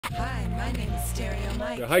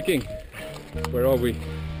We're hiking. Where are we?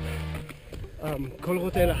 Col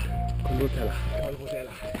Rodella. Col Rodella. Col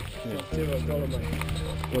Rodella. Yeah. Zero dolomites.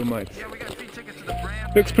 Dolomites. Yeah, we got free tickets to the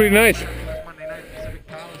brand. Looks pretty nice. Monday night Pacific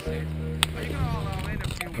Palisades. Are you gonna allow in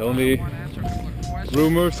if you Only want to answer a couple of questions?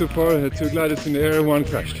 rumor so far had 2 gliders in the air and 1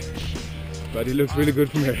 crashed. But it looks really good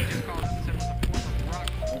from here.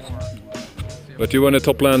 But you want a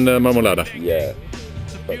topland marmolada? Yeah.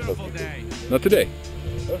 Not today?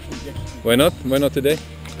 Why not? Why not today?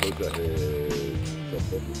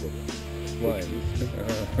 Why?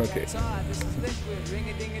 Okay.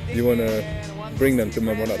 You want to bring them to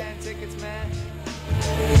marmolada?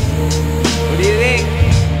 What do you think?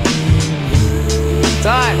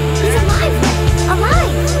 Time! He's alive!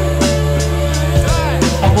 Alive!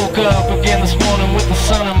 I woke up again this morning with the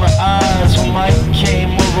sun in my eyes when Mike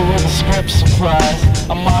came over with a script surprise.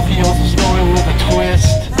 A mafioso story with a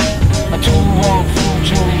twist. A two-wrong fool,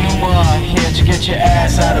 Julie Newmar, here to get your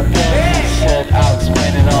ass out of bed. He said, I'll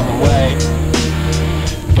explain it on the way.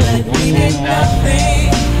 But we did nothing,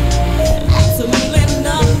 absolutely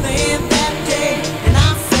nothing that day. And I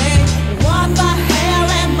say, what the hell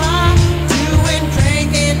am I doing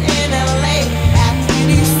drinking in LA at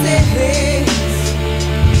 26?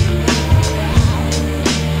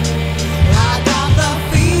 I got the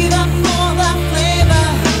fever for the flavor,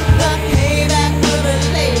 the payback for the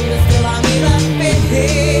labor. Still I need a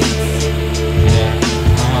fix.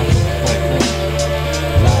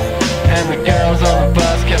 and the girls on the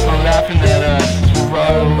bus kept on laughing at us as we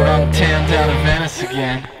rode around town down to Venice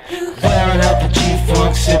again. Blaring out the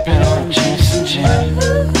G-Funk, sipping on juice and gin.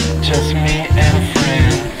 Just me and a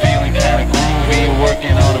friend, feeling kinda groovy,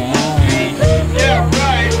 working on a movie. Yeah,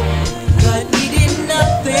 right! But we did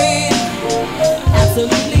nothing,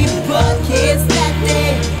 absolutely but kids that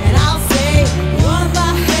day. And I'll say, what the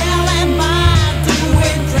hell am I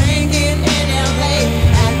doing drinking in LA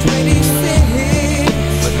at 26?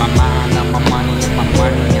 With my mind on my money and my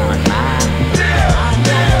money on mine. I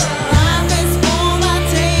know life is for the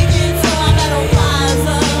taking, so I better rise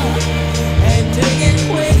up and take it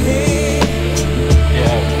quick.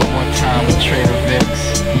 Yeah, one more time with Trader Vic's.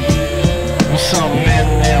 With some men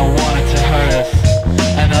there wanted to hurt us,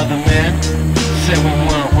 and other men said we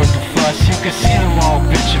weren't worth the fuss. You could see them all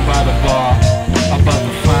bitching by the bar about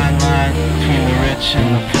the fine line between the rich and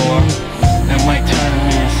the poor. And Mike turned to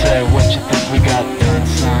me and said, what you think we got done,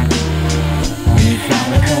 son? We found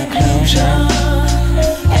the conclusion.